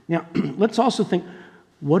Now, let's also think,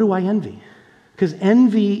 what do I envy? Because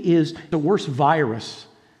envy is the worst virus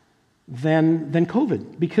than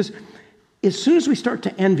COVID. Because as soon as we start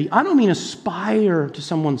to envy, I don't mean aspire to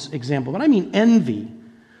someone's example, but I mean envy.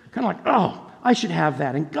 Kind of like, oh, I should have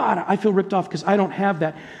that. And God, I feel ripped off because I don't have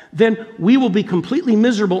that. Then we will be completely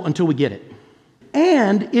miserable until we get it.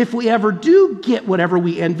 And if we ever do get whatever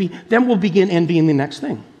we envy, then we'll begin envying the next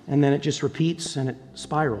thing. And then it just repeats and it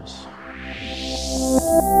spirals.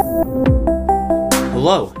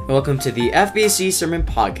 Hello, and welcome to the FBC Sermon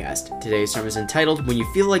Podcast. Today's sermon is entitled, When You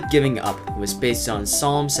Feel Like Giving Up, and was based on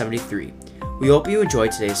Psalm 73. We hope you enjoy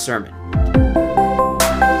today's sermon.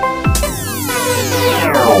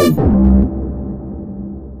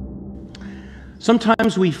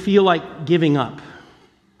 Sometimes we feel like giving up.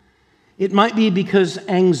 It might be because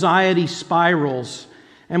anxiety spirals,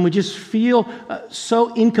 and we just feel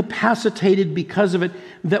so incapacitated because of it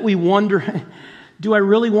that we wonder, do I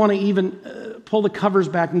really want to even pull the covers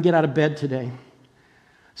back and get out of bed today?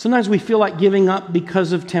 Sometimes we feel like giving up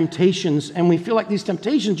because of temptations, and we feel like these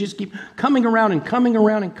temptations just keep coming around and coming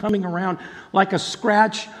around and coming around like a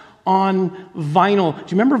scratch on vinyl. Do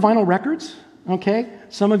you remember vinyl records? Okay,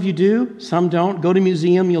 some of you do, some don't. Go to a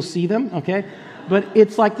museum, you'll see them, okay? But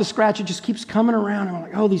it's like the scratch, it just keeps coming around, and we're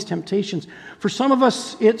like, oh, these temptations. For some of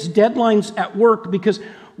us, it's deadlines at work because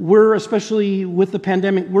we're, especially with the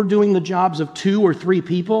pandemic, we're doing the jobs of 2 or 3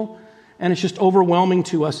 people, and it's just overwhelming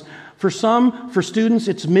to us. For some, for students,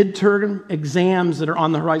 it's midterm exams that are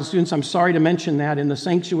on the horizon. Students, I'm sorry to mention that in the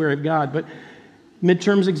sanctuary of God, but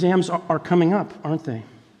midterms exams are coming up, aren't they?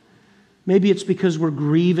 Maybe it's because we're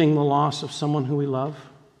grieving the loss of someone who we love.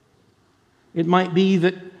 It might be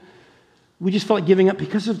that we just felt like giving up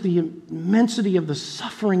because of the immensity of the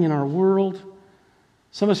suffering in our world.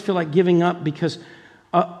 Some of us feel like giving up because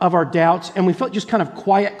of our doubts, and we felt just kind of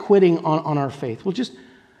quiet quitting on our faith. We'll just,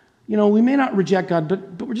 we may not reject God,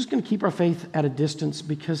 but we're just going to keep our faith at a distance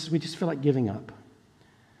because we just feel like giving up.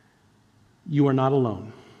 You are not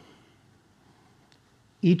alone.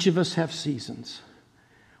 Each of us have seasons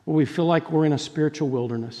where we feel like we're in a spiritual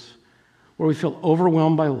wilderness, where we feel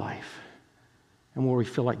overwhelmed by life, and where we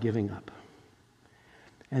feel like giving up.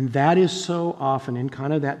 And that is so often in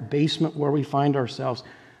kind of that basement where we find ourselves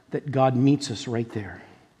that God meets us right there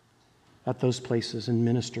at those places and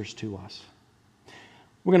ministers to us.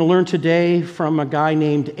 We're going to learn today from a guy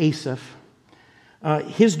named Asaph.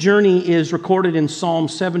 His journey is recorded in Psalm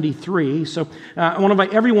 73. So I want to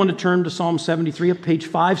invite everyone to turn to Psalm 73 at page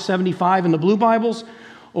 575 in the Blue Bibles,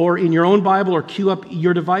 or in your own Bible, or cue up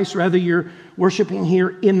your device. Rather, you're worshiping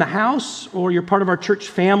here in the house, or you're part of our church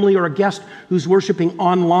family, or a guest who's worshiping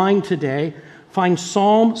online today, find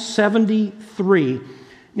Psalm 73.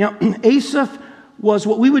 Now, Asaph was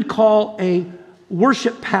what we would call a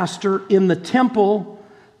worship pastor in the temple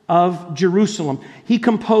of Jerusalem. He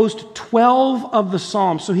composed 12 of the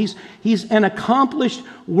Psalms, so he's an accomplished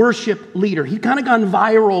worship leader. He's kind of gone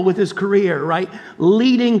viral with his career, right?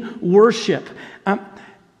 Leading worship.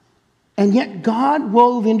 And yet God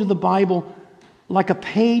wove into the Bible like a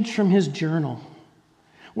page from his journal,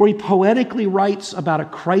 where he poetically writes about a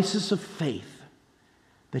crisis of faith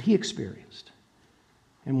that he experienced,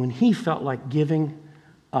 and when he felt like giving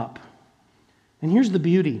up. And here's the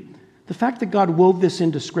beauty. The fact that God wove this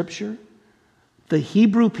into Scripture, the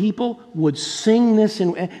Hebrew people would sing this.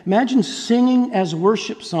 Imagine singing as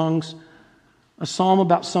worship songs a psalm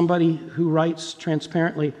about somebody who writes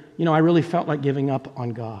transparently, I really felt like giving up on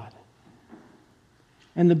God.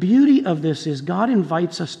 And the beauty of this is God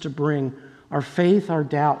invites us to bring our faith, our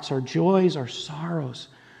doubts, our joys, our sorrows,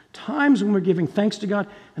 times when we're giving thanks to God,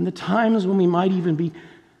 and the times when we might even be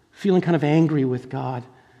feeling kind of angry with God.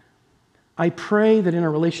 I pray that in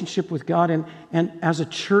our relationship with God and as a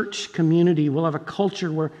church community, we'll have a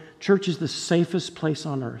culture where church is the safest place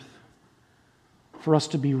on earth for us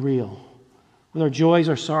to be real, with our joys,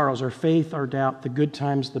 our sorrows, our faith, our doubt, the good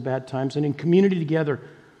times, the bad times, and in community together,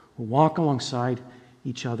 we'll walk alongside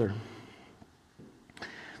each other.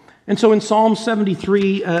 And so in Psalm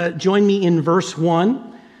 73, join me in verse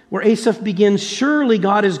 1, where Asaph begins, "Surely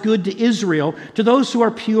God is good to Israel, to those who are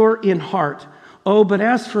pure in heart. Oh, but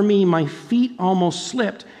as for me, my feet almost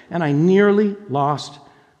slipped, and I nearly lost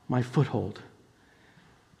my foothold."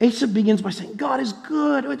 Asaph begins by saying, God is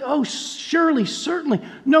good. Oh, surely, certainly,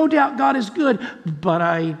 no doubt God is good. But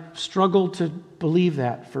I struggled to believe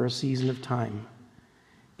that for a season of time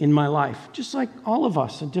in my life, just like all of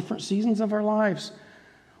us in different seasons of our lives.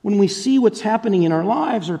 When we see what's happening in our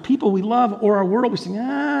lives or people we love or our world, we say,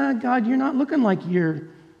 God, you're not looking like you're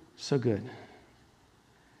so good.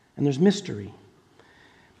 And there's mystery.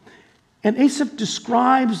 And Asaph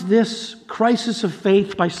describes this crisis of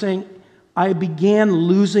faith by saying, I began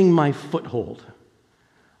losing my foothold.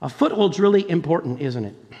 A foothold's really important, isn't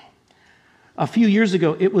it? A few years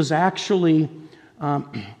ago, it was actually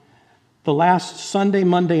the last Sunday,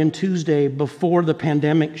 Monday, and Tuesday before the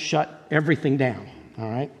pandemic shut everything down, all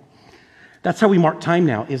right? That's how we mark time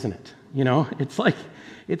now, isn't it? You know, it's like,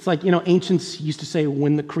 ancients used to say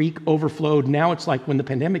when the creek overflowed. Now it's like when the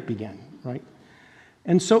pandemic began, right?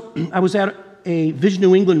 And so I was at a Vision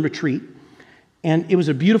New England retreat, and it was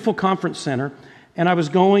a beautiful conference center, and I was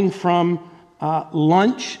going from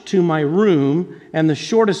lunch to my room, and the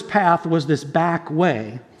shortest path was this back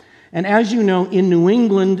way. And as you know, in New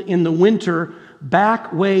England, in the winter,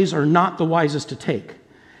 back ways are not the wisest to take.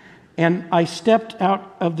 And I stepped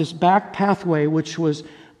out of this back pathway, which was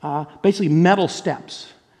basically metal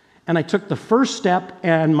steps. And I took the first step,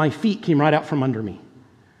 and my feet came right out from under me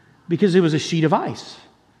because it was a sheet of ice.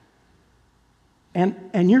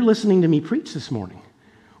 And you're listening to me preach this morning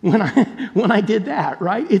when I did that,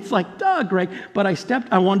 right? It's like, duh, Greg. But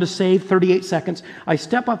I wanted to save 38 seconds. I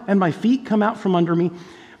step up, and my feet come out from under me.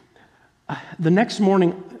 The next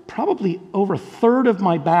morning, probably over a third of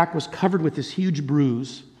my back was covered with this huge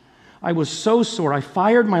bruise. I was so sore. I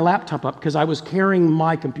fired my laptop up because I was carrying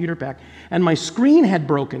my computer back, and my screen had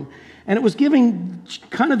broken, and it was giving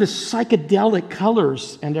kind of this psychedelic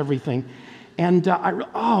colors and everything. And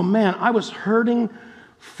I was hurting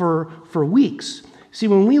for weeks. See,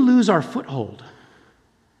 when we lose our foothold,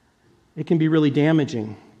 it can be really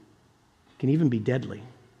damaging. It can even be deadly.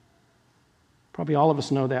 Probably all of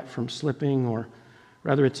us know that from slipping, or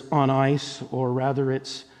rather it's on ice, or rather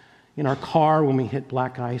it's in our car when we hit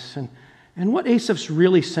black ice. And what Asaph's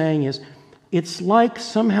really saying is, it's like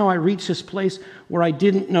somehow I reached this place where I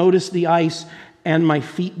didn't notice the ice and my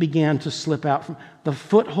feet began to slip out. From the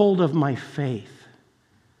foothold of my faith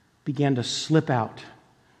began to slip out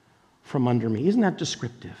from under me. Isn't that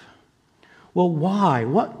descriptive? Well, why?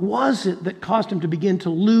 What was it that caused him to begin to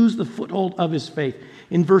lose the foothold of his faith?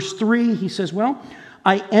 In verse 3, he says, well,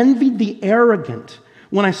 I envied the arrogant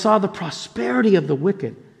when I saw the prosperity of the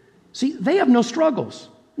wicked. See, they have no struggles.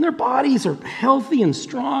 And their bodies are healthy and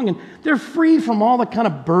strong, and they're free from all the kind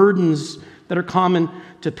of burdens that are common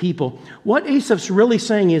to people. What Asaph's really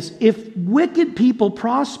saying is, if wicked people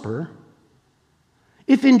prosper,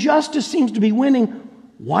 if injustice seems to be winning,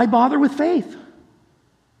 why bother with faith?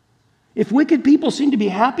 If wicked people seem to be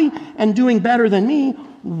happy and doing better than me,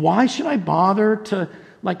 why should I bother to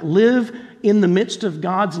live in the midst of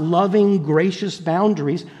God's loving, gracious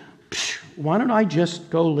boundaries? Why don't I just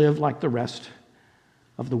go live like the rest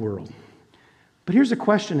of the world? But here's a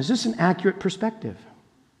question. Is this an accurate perspective?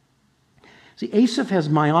 See, Asaph has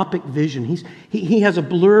myopic vision. He has a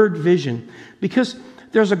blurred vision because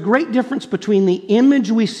there's a great difference between the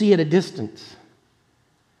image we see at a distance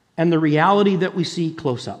and the reality that we see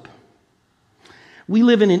close up. We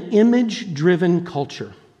live in an image-driven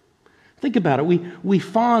culture. Think about it. We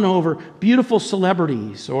fawn over beautiful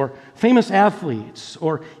celebrities or famous athletes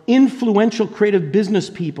or influential creative business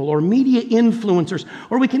people or media influencers.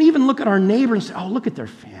 Or we can even look at our neighbor and say, oh, look at their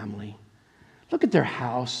family. Look at their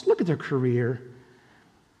house. Look at their career.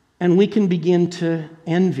 And we can begin to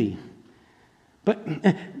envy. But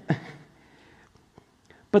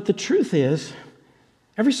the truth is,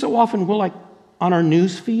 every so often we'll on our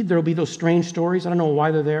news feed, there'll be those strange stories. I don't know why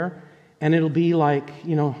they're there. And it'll be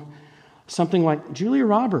something like Julia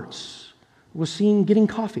Roberts was seen getting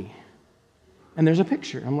coffee. And there's a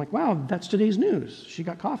picture. I'm like, wow, that's today's news. She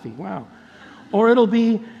got coffee. Wow. Or it'll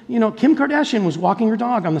be, Kim Kardashian was walking her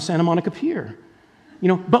dog on the Santa Monica Pier.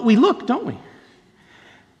 But we look, don't we?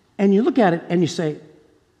 And you look at it and you say,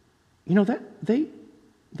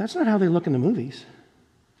 that's not how they look in the movies.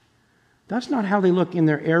 That's not how they look in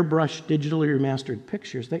their airbrushed, digitally remastered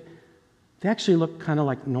pictures. They actually look kind of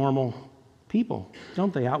like normal people,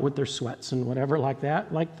 don't they? Out with their sweats and whatever like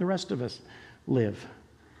that, like the rest of us live.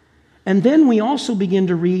 And then we also begin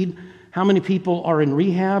to read how many people are in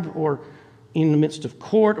rehab or in the midst of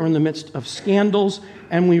court or in the midst of scandals,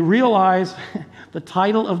 and we realize the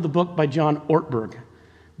title of the book by John Ortberg,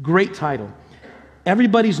 great title,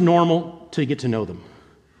 Everybody's Normal Till You Get to Know Them.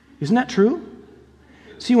 Isn't that true?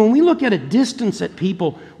 See, when we look at a distance at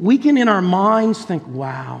people, we can in our minds think,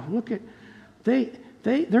 wow, look at,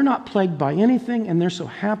 they're not plagued by anything, and they're so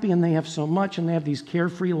happy, and they have so much, and they have these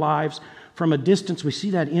carefree lives. From a distance, we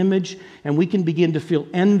see that image, and we can begin to feel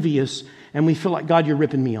envious, and we feel like, God, you're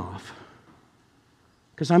ripping me off.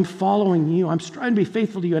 Because I'm following you, I'm trying to be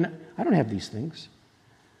faithful to you, and I don't have these things.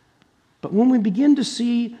 But when we begin to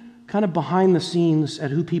see kind of behind the scenes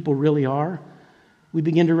at who people really are, we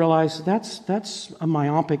begin to realize that's a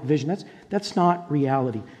myopic vision. That's not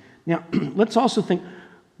reality. Now, let's also think,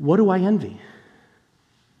 what do I envy?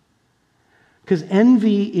 Because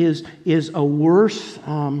envy is a worse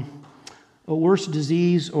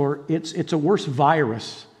disease, or it's a worse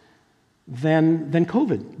virus than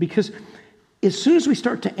COVID. Because as soon as we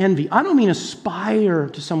start to envy, I don't mean aspire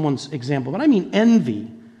to someone's example, but I mean envy.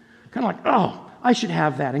 Kind of like, oh, I should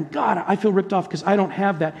have that, and God, I feel ripped off because I don't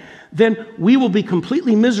have that. Then we will be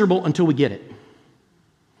completely miserable until we get it.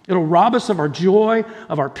 It'll rob us of our joy,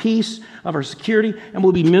 of our peace, of our security, and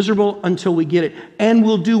we'll be miserable until we get it. And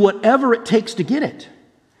we'll do whatever it takes to get it,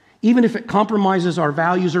 even if it compromises our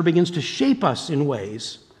values or begins to shape us in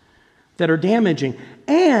ways that are damaging.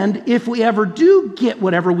 And if we ever do get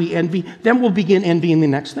whatever we envy, then we'll begin envying the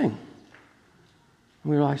next thing.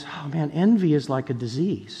 And we realize, oh man, envy is like a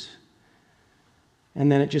disease.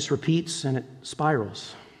 And then it just repeats and it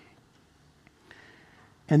spirals.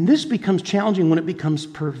 And this becomes challenging when it becomes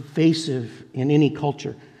pervasive in any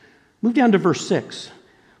culture. Move down to verse 6.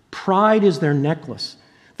 Pride is their necklace.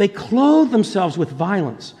 They clothe themselves with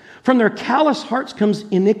violence. From their callous hearts comes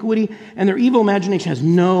iniquity, and their evil imagination has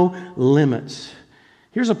no limits.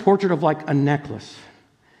 Here's a portrait of like a necklace.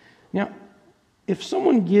 Now, if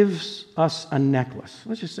someone gives us a necklace,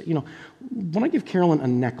 let's just say, when I give Carolyn a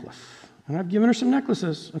necklace, and I've given her some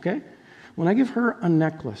necklaces, okay? When I give her a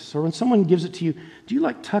necklace, or when someone gives it to you, do you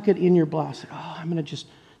like tuck it in your blouse? Oh, I'm going to just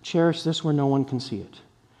cherish this where no one can see it.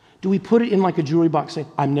 Do we put it in like a jewelry box, say,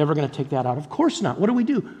 I'm never going to take that out? Of course not. What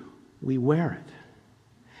do? We wear it.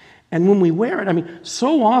 And when we wear it,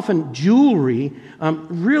 so often jewelry,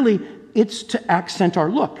 really, it's to accent our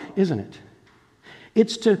look, isn't it?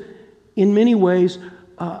 It's to, in many ways,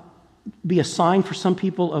 be a sign for some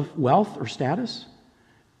people of wealth or status.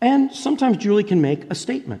 And sometimes jewelry can make a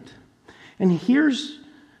statement. And here's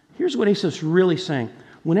what Asaph's really saying.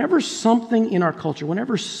 Whenever something in our culture,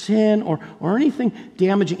 whenever sin or anything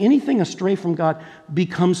damaging, anything astray from God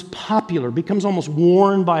becomes popular, becomes almost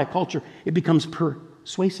worn by a culture, it becomes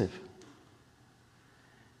persuasive.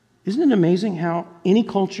 Isn't it amazing how any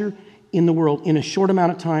culture in the world, in a short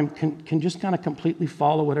amount of time, can just kind of completely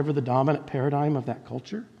follow whatever the dominant paradigm of that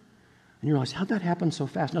culture? And you realize, how'd that happen so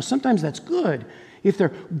fast? Now, sometimes that's good, if they're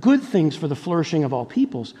good things for the flourishing of all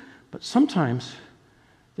peoples. But sometimes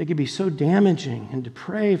they can be so damaging and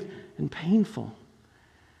depraved and painful.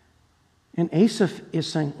 And Asaph is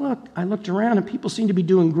saying, look, I looked around and people seem to be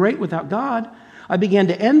doing great without God. I began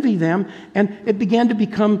to envy them, and it began to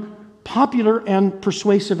become popular and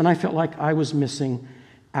persuasive, and I felt like I was missing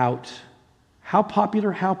out. How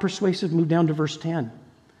popular, how persuasive? Move down to verse 10.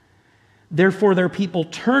 Therefore their people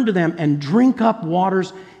turn to them and drink up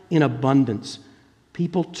waters in abundance.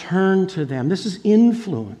 People turn to them. This is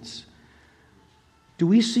influence. Do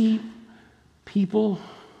we see people,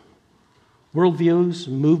 worldviews,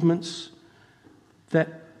 movements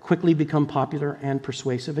that quickly become popular and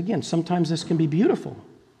persuasive? Again, sometimes this can be beautiful,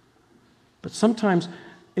 but sometimes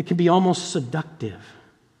it can be almost seductive.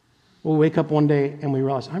 We'll wake up one day and we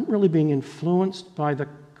realize, I'm really being influenced by the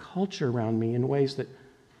culture around me in ways that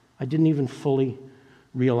I didn't even fully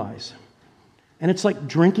realize. And it's like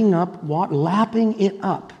drinking up water, lapping it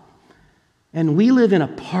up. And we live in a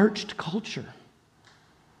parched culture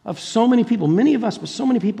of so many people, many of us, but so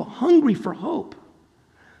many people hungry for hope,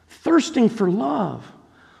 thirsting for love,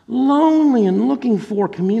 lonely and looking for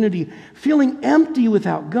community, feeling empty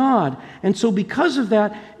without God. And so because of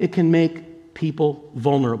that, it can make people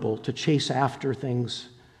vulnerable to chase after things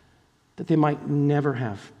that they might never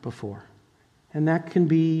have before. And that can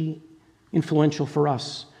be influential for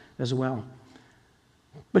us as well.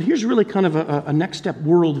 But here's really kind of a next step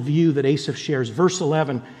worldview that Asaph shares. Verse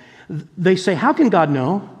 11, they say, how can God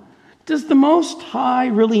know? Does the Most High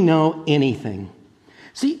really know anything?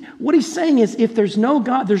 See, what he's saying is if there's no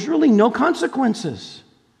God, there's really no consequences.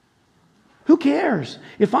 Who cares?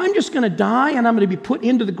 If I'm just going to die and I'm going to be put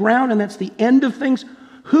into the ground and that's the end of things,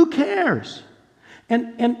 who cares?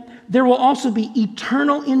 And there will also be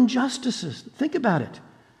eternal injustices. Think about it.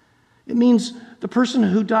 It means the person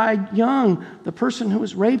who died young, the person who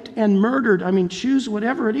was raped and murdered, choose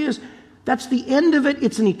whatever it is. That's the end of it.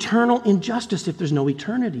 It's an eternal injustice if there's no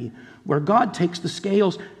eternity, where God takes the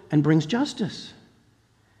scales and brings justice.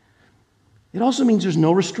 It also means there's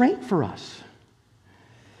no restraint for us.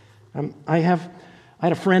 I had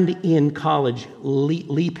a friend in college,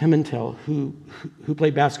 Lee Pimentel, who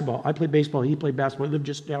played basketball. I played baseball. He played basketball. He lived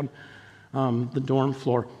just down the dorm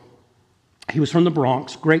floor. He was from the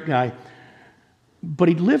Bronx, great guy. But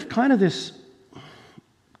he'd lived kind of this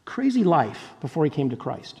crazy life before he came to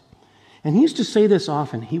Christ. And he used to say this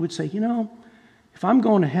often. He would say, if I'm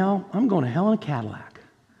going to hell in a Cadillac.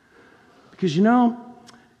 Because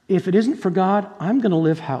if it isn't for God, I'm going to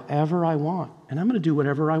live however I want, and I'm going to do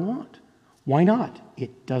whatever I want. Why not?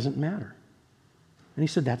 It doesn't matter. And he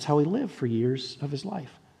said that's how he lived for years of his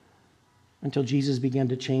life, until Jesus began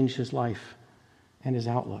to change his life and his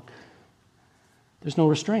outlook. There's no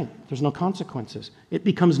restraint. There's no consequences. It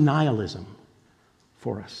becomes nihilism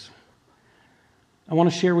for us. I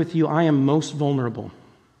want to share with you, I am most vulnerable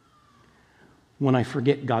when I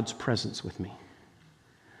forget God's presence with me.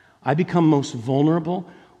 I become most vulnerable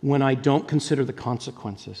when I don't consider the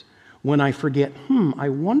consequences, when I forget, I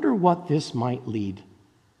wonder what this might lead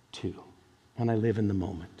to, and I live in the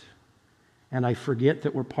moment. And I forget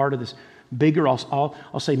that we're part of this bigger,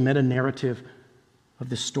 I'll say meta-narrative of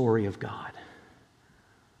the story of God,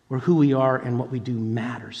 where who we are and what we do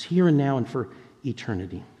matters, here and now and for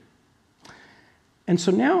eternity. And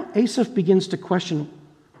so now Asaph begins to question,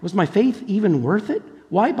 was my faith even worth it?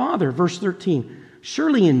 Why bother? Verse 13,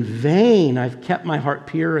 surely in vain I've kept my heart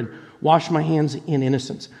pure and washed my hands in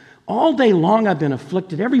innocence. All day long I've been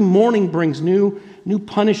afflicted. Every morning brings new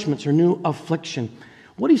punishments or new affliction.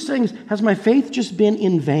 What he's saying is, has my faith just been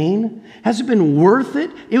in vain? Has it been worth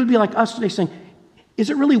it? It would be like us today saying, is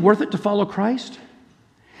it really worth it to follow Christ?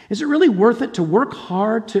 Is it really worth it to work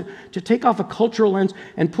hard, to take off a cultural lens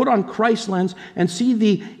and put on Christ's lens and see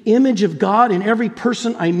the image of God in every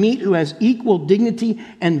person I meet who has equal dignity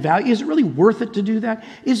and value? Is it really worth it to do that?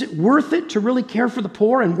 Is it worth it to really care for the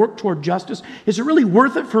poor and work toward justice? Is it really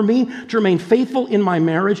worth it for me to remain faithful in my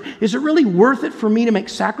marriage? Is it really worth it for me to make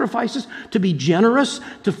sacrifices, to be generous,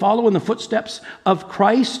 to follow in the footsteps of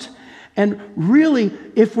Christ? And really,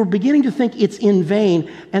 if we're beginning to think it's in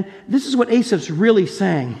vain, and this is what Asaph's really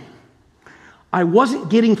saying, I wasn't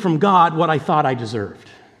getting from God what I thought I deserved.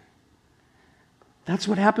 That's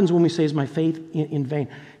what happens when we say, is my faith in vain?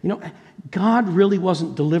 God really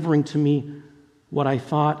wasn't delivering to me what I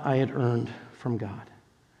thought I had earned from God.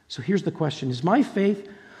 So here's the question, is my faith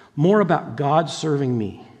more about God serving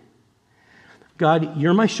me? God,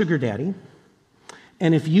 you're my sugar daddy,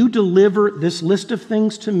 and if you deliver this list of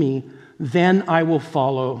things to me, then I will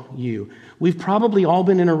follow you. We've probably all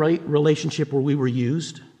been in a relationship where we were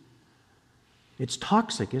used. It's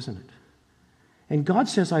toxic, isn't it? And God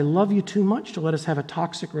says, I love you too much to let us have a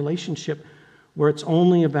toxic relationship where it's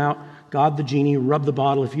only about God the genie, rub the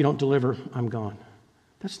bottle, if you don't deliver, I'm gone.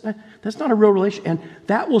 That's not a real relationship. And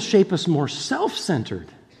that will shape us more self-centered.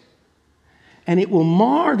 And it will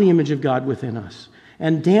mar the image of God within us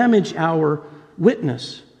and damage our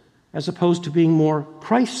witness, as opposed to being more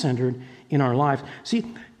Christ-centered in our lives. See,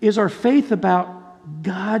 is our faith about,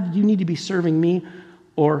 God, you need to be serving me,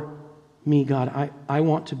 or me, God, I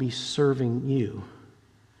want to be serving you?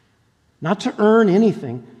 Not to earn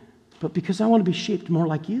anything, but because I want to be shaped more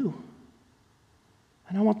like you.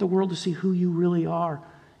 And I want the world to see who you really are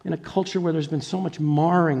in a culture where there's been so much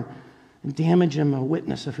marring and damage and a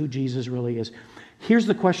witness of who Jesus really is. Here's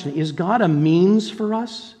the question, is God a means for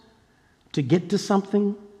us to get to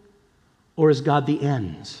something? Or is God the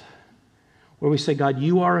ends? Where we say, God,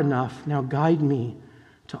 you are enough. Now guide me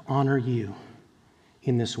to honor you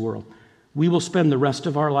in this world. We will spend the rest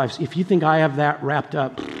of our lives. If you think I have that wrapped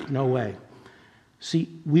up, no way. See,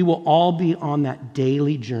 we will all be on that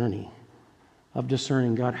daily journey of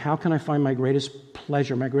discerning, God, how can I find my greatest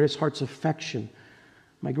pleasure, my greatest heart's affection,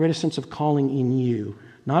 my greatest sense of calling in you?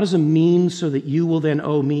 Not as a means so that you will then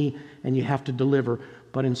owe me and you have to deliver,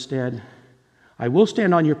 but instead, I will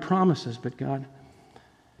stand on your promises, but God,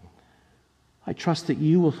 I trust that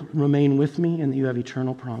you will remain with me and that you have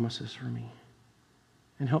eternal promises for me.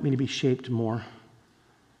 And help me to be shaped more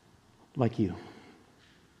like you.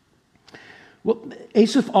 Well,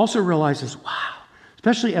 Asaph also realizes, wow,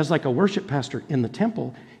 especially as like a worship pastor in the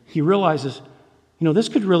temple, he realizes, this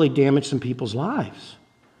could really damage some people's lives.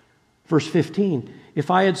 Verse 15, if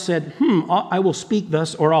I had said, I will speak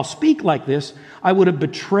thus, or I'll speak like this, I would have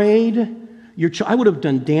betrayed I would have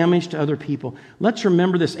done damage to other people. Let's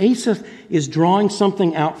remember this. Asaph is drawing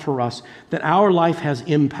something out for us, that our life has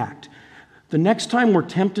impact. The next time we're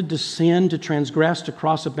tempted to sin, to transgress, to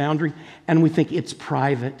cross a boundary, and we think it's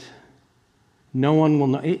private, no one will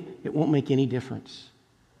know. It won't make any difference.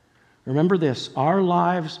 Remember this. Our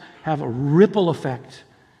lives have a ripple effect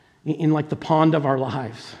in like the pond of our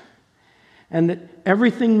lives. And that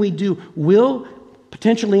everything we do will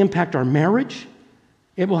potentially impact our marriage.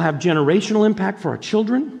 It will have generational impact for our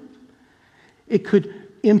children. It could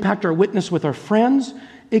impact our witness with our friends.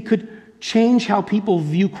 It could change how people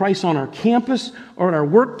view Christ on our campus or in our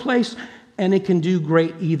workplace. And it can do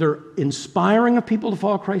great either inspiring of people to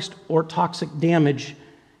follow Christ or toxic damage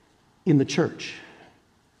in the church.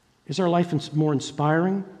 Is our life more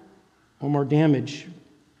inspiring or more damage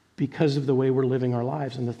because of the way we're living our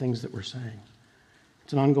lives and the things that we're saying?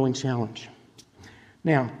 It's an ongoing challenge.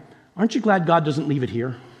 Now, aren't you glad God doesn't leave it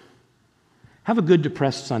here? Have a good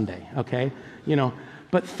depressed Sunday, okay?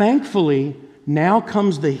 But thankfully, now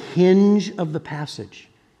comes the hinge of the passage.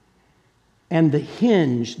 And the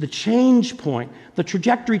hinge, the change point, the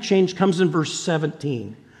trajectory change comes in verse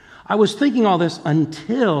 17. I was thinking all this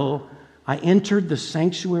until I entered the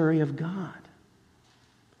sanctuary of God.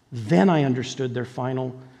 Then I understood their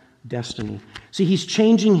final destiny. See, he's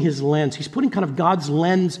changing his lens. He's putting kind of God's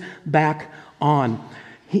lens back on.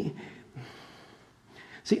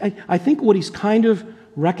 I think what he's kind of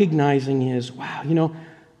recognizing is, wow,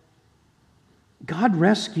 God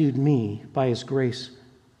rescued me by his grace.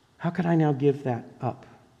 How could I now give that up?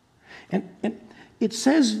 And it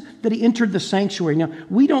says that he entered the sanctuary. Now,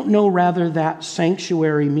 we don't know rather that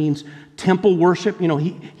sanctuary means temple worship.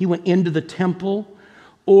 He went into the temple.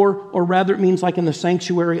 Or rather it means like in the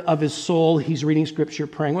sanctuary of his soul, he's reading scripture,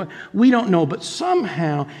 praying. We don't know, but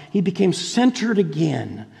somehow he became centered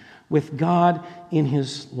again with God in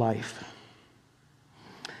his life.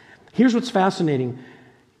 Here's what's fascinating.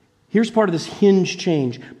 Here's part of this hinge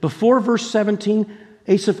change. Before verse 17,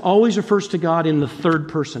 Asaph always refers to God in the third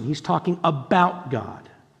person. He's talking about God.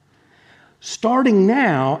 Starting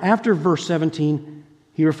now, after verse 17,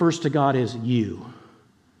 he refers to God as you.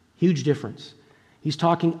 Huge difference. He's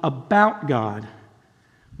talking about God.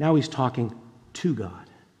 Now he's talking to God.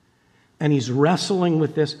 And he's wrestling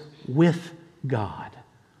with this with God.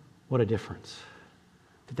 What a difference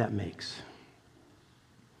that makes.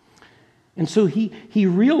 And so he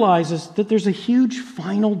realizes that there's a huge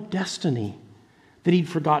final destiny that he'd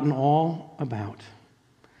forgotten all about.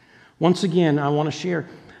 Once again, I want to share,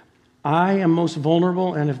 I am most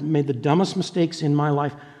vulnerable and have made the dumbest mistakes in my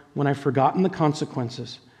life when I've forgotten the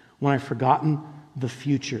consequences, when I've forgotten the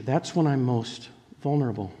future. That's when I'm most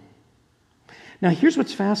vulnerable. Now, here's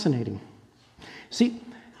what's fascinating. See,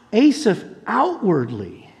 Asaph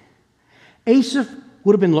outwardly, Asaph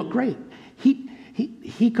would have looked great.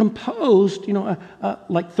 He composed,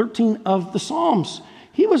 like 13 of the Psalms.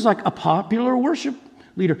 He was like a popular worship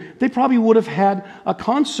leader. They probably would have had a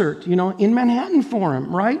concert, in Manhattan for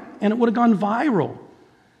him, right? And it would have gone viral.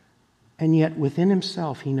 And yet within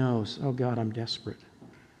himself, he knows, oh God, I'm desperate.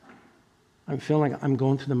 I'm feeling like I'm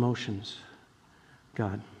going through the motions,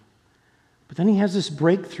 God. But then he has this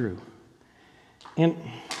breakthrough. And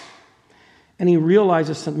he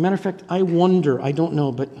realizes, as a matter of fact, I don't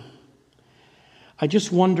know, but I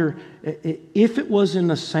just wonder if it was in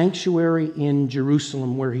the sanctuary in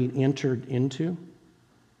Jerusalem where he entered into.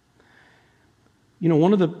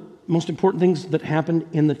 One of the most important things that happened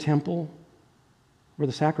in the temple were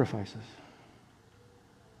the sacrifices.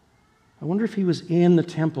 I wonder if he was in the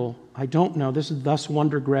temple. I don't know. This is thus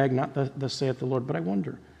wonder, Greg, not thus saith the Lord. But I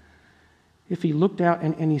wonder if he looked out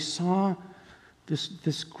and he saw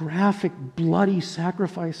this graphic, bloody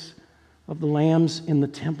sacrifice of the lambs in the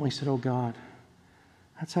temple. He said, oh God,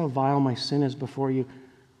 that's how vile my sin is before you.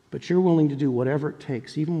 But you're willing to do whatever it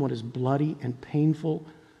takes, even what is bloody and painful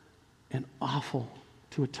and awful,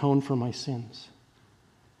 to atone for my sins.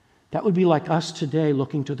 That would be like us today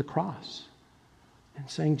looking to the cross and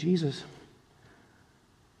saying, Jesus,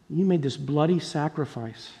 you made this bloody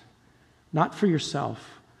sacrifice, not for yourself.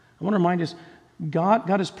 I want to remind us,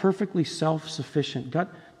 God is perfectly self-sufficient. God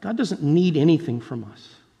doesn't need anything from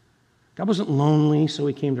us. God wasn't lonely, so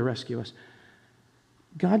he came to rescue us.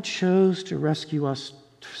 God chose to rescue us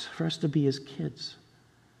for us to be his kids,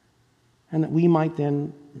 and that we might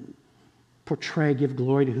then give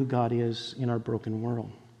glory to who God is in our broken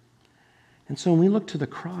world. And so when we look to the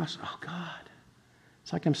cross, oh God,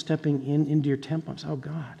 it's like I'm stepping into your temple. Oh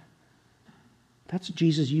God, that's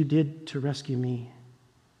Jesus you did to rescue me.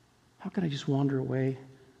 How could I just wander away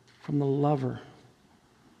from the lover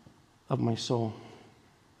of my soul?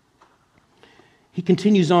 He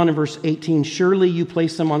continues on in verse 18, surely you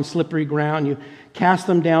place them on slippery ground, you cast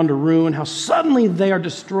them down to ruin. How suddenly they are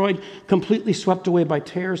destroyed, completely swept away by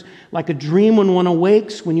tears. Like a dream when one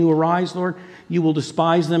awakes, when you arise, Lord, you will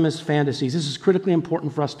despise them as fantasies. This is critically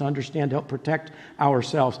important for us to understand to help protect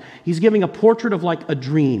ourselves. He's giving a portrait of like a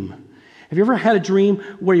dream. Have you ever had a dream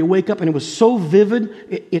where you wake up and it was so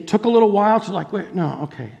vivid, it took a little while to like, wait, no,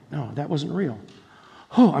 that wasn't real.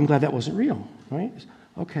 Oh, I'm glad that wasn't real, right?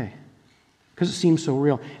 Okay. Because it seems so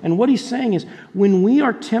real. And what he's saying is, when we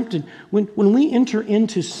are tempted, when we enter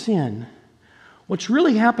into sin, what's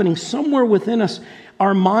really happening somewhere within us,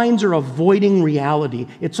 our minds are avoiding reality.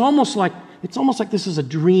 It's almost like it's almost like this is a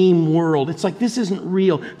dream world. It's like this isn't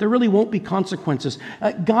real. There really won't be consequences.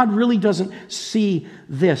 God really doesn't see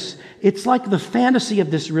this. It's like the fantasy of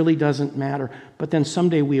this really doesn't matter. But then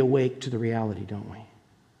someday we awake to the reality, don't we?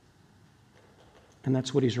 And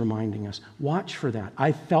that's what he's reminding us. Watch for that.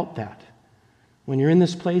 I felt that. When you're in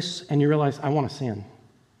this place and you realize, I want to sin.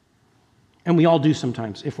 And we all do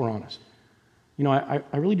sometimes, if we're honest. You know,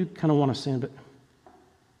 I really do kind of want to sin, but...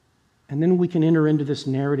 And then we can enter into this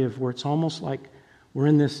narrative where it's almost like we're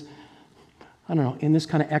in this, I don't know, in this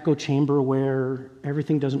kind of echo chamber where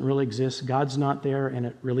everything doesn't really exist, God's not there, and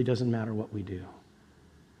it really doesn't matter what we do.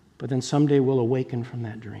 But then someday we'll awaken from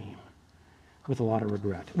that dream with a lot of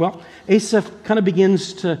regret. Well, Asaph kind of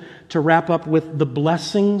begins to wrap up with the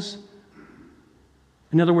blessings.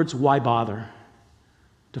 In other words, why bother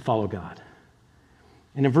to follow God?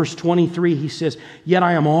 And in verse 23, he says, "Yet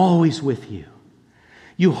I am always with you.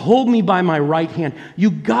 You hold me by my right hand.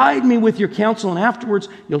 You guide me with your counsel, and afterwards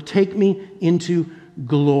you'll take me into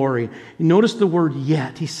glory." You notice the word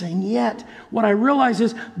yet. He's saying, yet. What I realize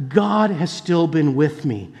is God has still been with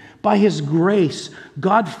me. By his grace,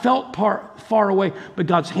 God felt far away, but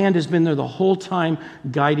God's hand has been there the whole time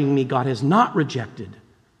guiding me. God has not rejected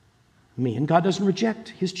me, and God doesn't reject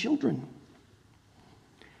his children.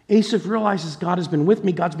 Asaph realizes God has been with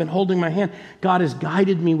me. God's been holding my hand. God has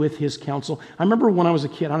guided me with his counsel. I remember when I was a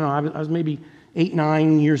kid, I don't know, I was maybe 8,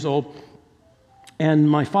 9 years old, and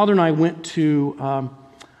my father and I went to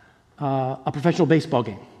a professional baseball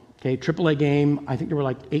game, okay, AAA game. I think there were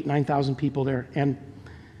like 8,000, 9,000 people there, and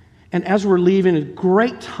as we're leaving, a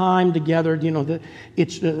great time together. You know,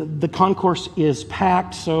 the concourse is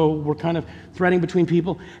packed, so we're kind of threading between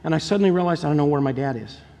people, and I suddenly realized I don't know where my dad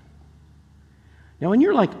is. Now, when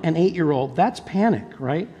you're like an 8-year-old, that's panic,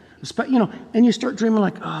 right? You know, and you start dreaming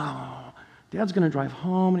like, oh, Dad's going to drive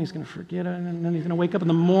home and he's going to forget it, and then he's going to wake up in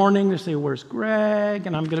the morning to say, "Where's Greg?"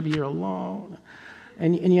 And I'm going to be here alone.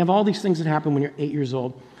 And you have all these things that happen when you're 8 years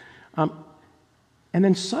old. And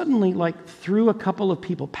then suddenly, like through a couple of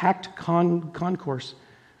people, packed concourse,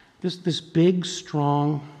 this big,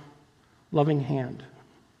 strong, loving hand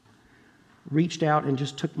reached out and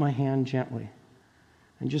just took my hand gently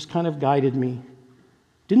and just kind of guided me.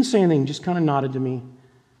 Didn't say anything, just kind of nodded to me,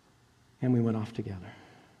 and we went off together.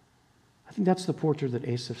 I think that's the portrait that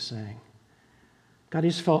Asaph's saying. God, I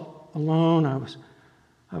just felt alone.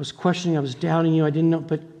 I was questioning, I was doubting you, I didn't know,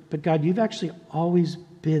 but God, you've actually always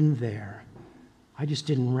been there. I just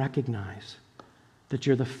didn't recognize that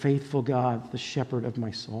you're the faithful God, the shepherd of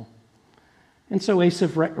my soul. And so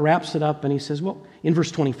Asaph wraps it up and he says, well, in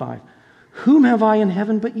verse 25, "Whom have I in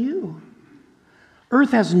heaven but you?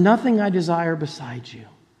 Earth has nothing I desire besides you.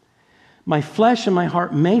 My flesh and my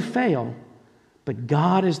heart may fail, but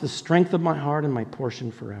God is the strength of my heart and my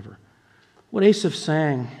portion forever." What Asaph's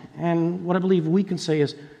saying, and what I believe we can say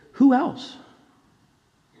is, who else?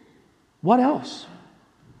 What else?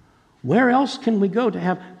 Where else can we go to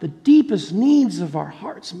have the deepest needs of our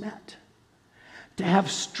hearts met? To have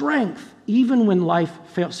strength even when life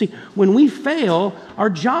fails. See, when we fail, our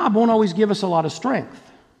job won't always give us a lot of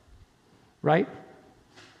strength, right?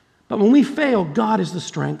 But when we fail, God is the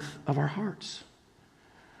strength of our hearts.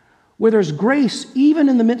 Where there's grace, even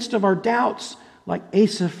in the midst of our doubts, like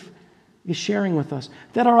Asaph is sharing with us,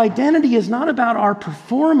 that our identity is not about our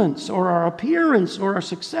performance or our appearance or our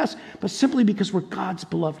success, but simply because we're God's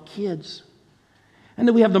beloved kids. And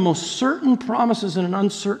that we have the most certain promises in an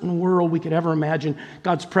uncertain world we could ever imagine,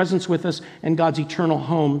 God's presence with us and God's eternal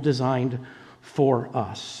home designed for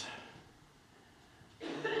us.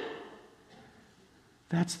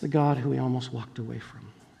 That's the God who he almost walked away from.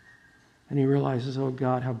 And he realizes, oh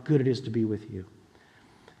God, how good it is to be with you.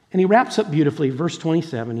 And he wraps up beautifully, verse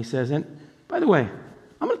 27, he says, and by the way,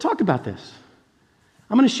 I'm going to talk about this.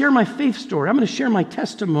 I'm going to share my faith story. I'm going to share my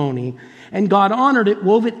testimony. And God honored it,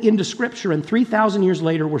 wove it into Scripture, and 3,000 years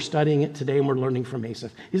later, we're studying it today and we're learning from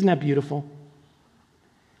Asaph. Isn't that beautiful?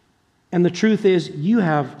 And the truth is, you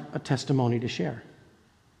have a testimony to share.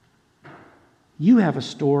 You have a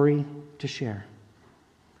story to share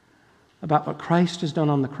about what Christ has done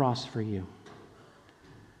on the cross for you.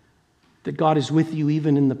 That God is with you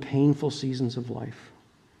even in the painful seasons of life,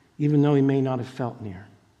 even though he may not have felt near.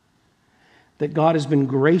 That God has been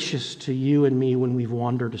gracious to you and me when we've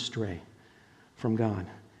wandered astray from God.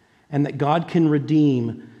 And that God can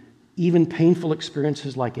redeem even painful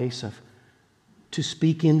experiences like Asaph to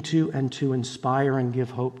speak into and to inspire and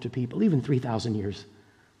give hope to people, even 3,000 years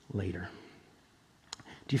later.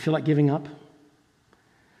 Do you feel like giving up?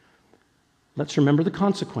 Let's remember the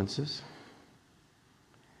consequences.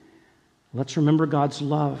 Let's remember God's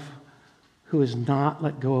love, who has not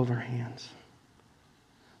let go of our hands.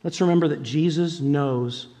 Let's remember that Jesus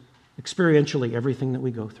knows experientially everything that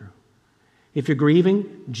we go through. If you're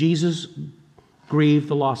grieving, Jesus grieved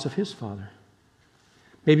the loss of his Father.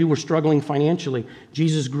 Maybe we're struggling financially.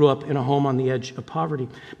 Jesus grew up in a home on the edge of poverty.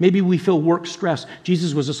 Maybe we feel work stress.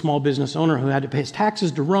 Jesus was a small business owner who had to pay his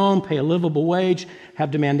taxes to Rome, pay a livable wage,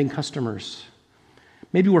 have demanding customers.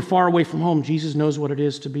 Maybe we're far away from home. Jesus knows what it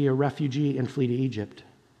is to be a refugee and flee to Egypt.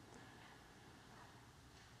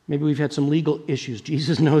 Maybe we've had some legal issues.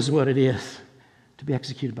 Jesus knows what it is to be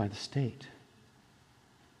executed by the state.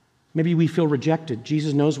 Maybe we feel rejected.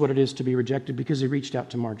 Jesus knows what it is to be rejected because he reached out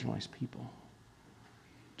to marginalized people.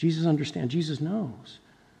 Jesus understands. Jesus knows.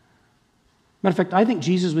 Matter of fact, I think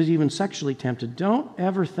Jesus was even sexually tempted. Don't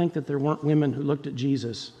ever think that there weren't women who looked at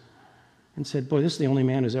Jesus and said, boy, this is the only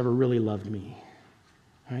man who's ever really loved me.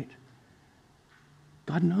 Right?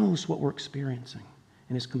 God knows what we're experiencing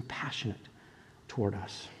and is compassionate toward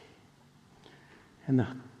us. And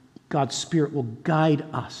God's Spirit will guide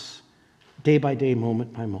us day by day,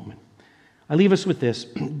 moment by moment. I leave us with this.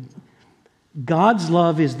 God's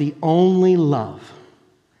love is the only love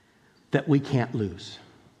that we can't lose.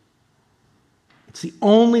 It's the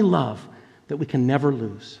only love that we can never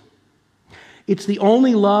lose. It's the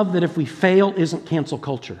only love that if we fail isn't cancel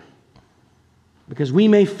culture. Because we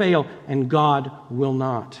may fail and God will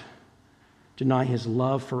not deny his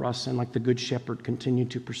love for us and like the good shepherd continue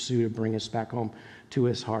to pursue to bring us back home to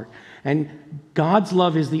his heart. And God's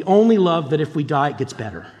love is the only love that if we die it gets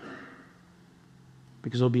better.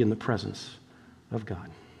 Because we'll be in the presence of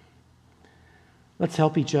God. Let's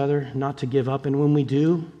help each other not to give up. And when we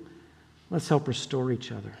do, let's help restore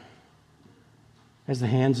each other as the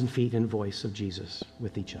hands and feet and voice of Jesus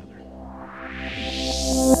with each other.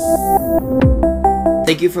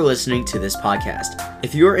 Thank you for listening to this podcast.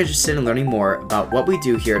 If you are interested in learning more about what we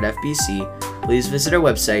do here at FBC, please visit our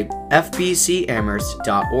website,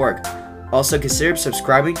 fbcamherst.org. Also, consider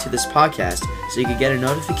subscribing to this podcast so you can get a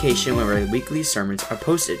notification when our weekly sermons are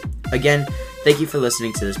posted. Again, thank you for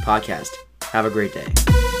listening to this podcast. Have a great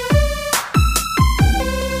day.